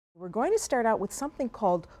We're going to start out with something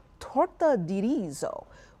called torta di riso,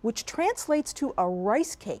 which translates to a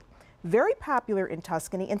rice cake. Very popular in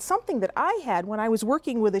Tuscany and something that I had when I was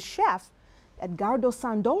working with a chef, Edgardo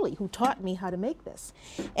Sandoli, who taught me how to make this.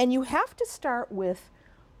 And you have to start with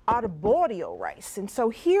arborio rice. And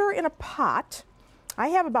so here in a pot, I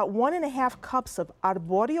have about 1½ cups of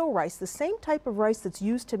arborio rice, the same type of rice that's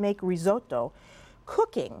used to make risotto,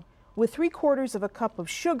 cooking with 3/4 cup of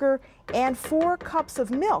sugar and 4 cups of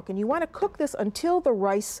milk. And you want to cook this until the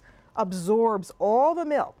rice absorbs all the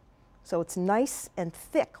milk. So it's nice and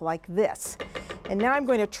thick like this. And now I'm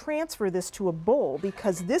going to transfer this to a bowl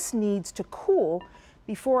because this needs to cool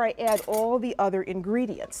before I add all the other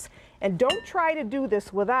ingredients. And don't try to do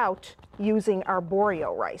this without using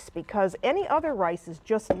arborio rice because any other rice is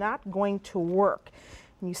just not going to work.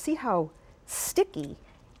 And you see how sticky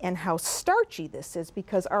and how starchy this is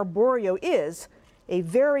because arborio is a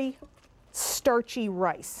very starchy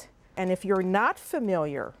rice. And if you're not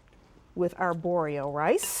familiar with arborio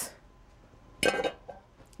rice,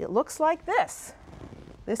 it looks like this.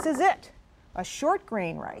 This is it, a short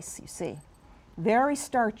grain rice, you see, very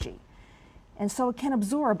starchy. And so it can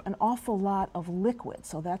absorb an awful lot of liquid.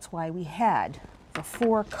 So that's why we had the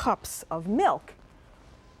 4 cups of milk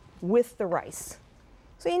with the rice.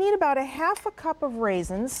 So you need about 1/2 cup of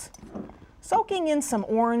raisins, soaking in some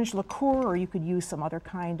orange liqueur, or you could use some other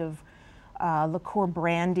kind of liqueur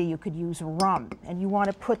brandy. You could use rum. And you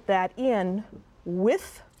want to put that in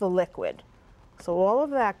with the liquid. So all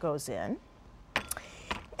of that goes in.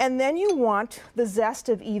 And then you want the zest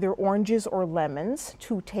of either oranges or lemons,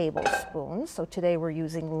 2 tablespoons. So today we're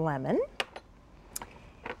using lemon.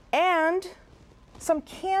 And some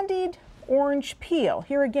candied orange peel.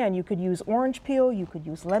 Here again, you could use orange peel, you could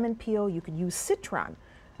use lemon peel, you could use citron.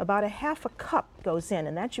 About 1/2 cup goes in,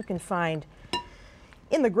 and that you can find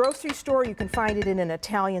in the grocery store. You can find it in an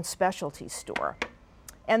Italian specialty store.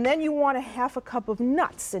 And then you want 1/2 cup of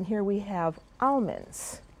nuts, and here we have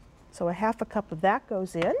almonds. So 1/2 cup of that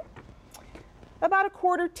goes in. About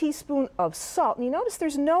 1/4 teaspoon of salt. And you notice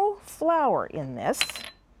there's no flour in this.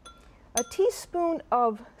 A teaspoon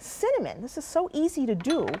of cinnamon. This is so easy to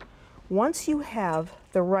do once you have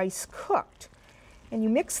the rice cooked. And you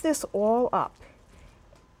mix this all up.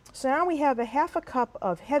 So now we have 1/2 cup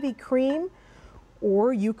of heavy cream,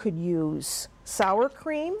 or you could use sour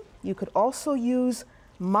cream. You could also use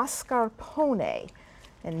mascarpone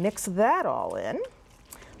and mix that all in.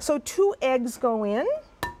 So 2 eggs go in,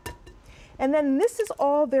 and then this is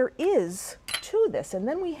all there is to this. And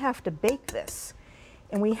then we have to bake this.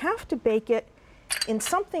 And we have to bake it in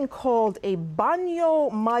something called a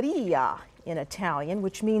bagno maria in Italian,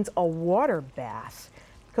 which means a water bath,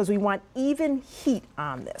 because we want even heat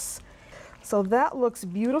on this. So that looks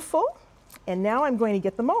beautiful. And now I'm going to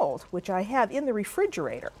get the mold, which I have in the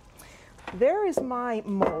refrigerator. There is my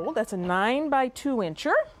mold. That's a 9 by 2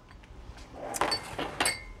 incher.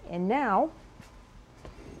 And now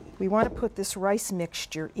we want to put this rice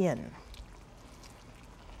mixture in.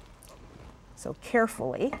 So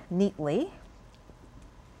carefully, neatly,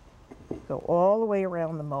 go all the way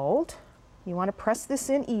around the mold. You want to press this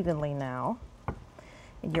in evenly now.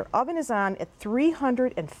 And your oven is on at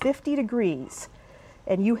 350 degrees.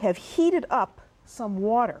 And you have heated up some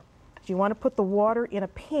water. You want to put the water in a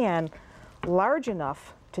pan large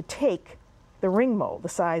enough to take the ring mold, the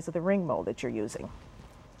size of the ring mold that you're using.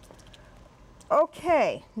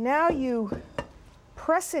 Okay, now you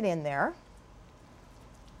press it in there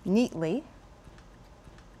neatly,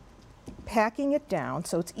 packing it down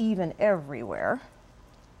so it's even everywhere.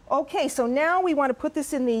 Okay, so now we want to put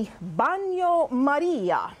this in the bagno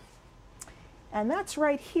maria. And that's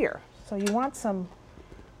right here. So you want some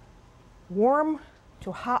warm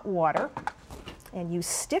to hot water, and you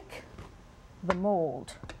stick the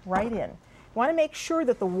mold right in. You want to make sure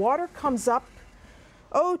that the water comes up,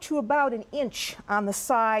 to about 1 inch on the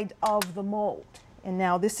side of the mold. And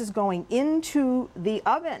now this is going into the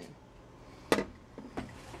oven. And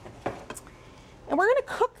we're going to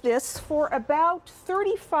cook this for about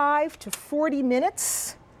 35 to 40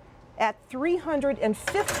 minutes at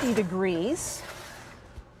 350 degrees,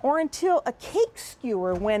 or until a cake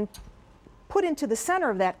skewer, when put into the center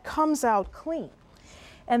of that, comes out clean.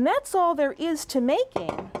 And that's all there is to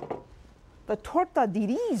making the torta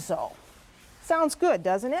di riso. Sounds good,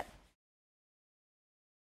 doesn't it?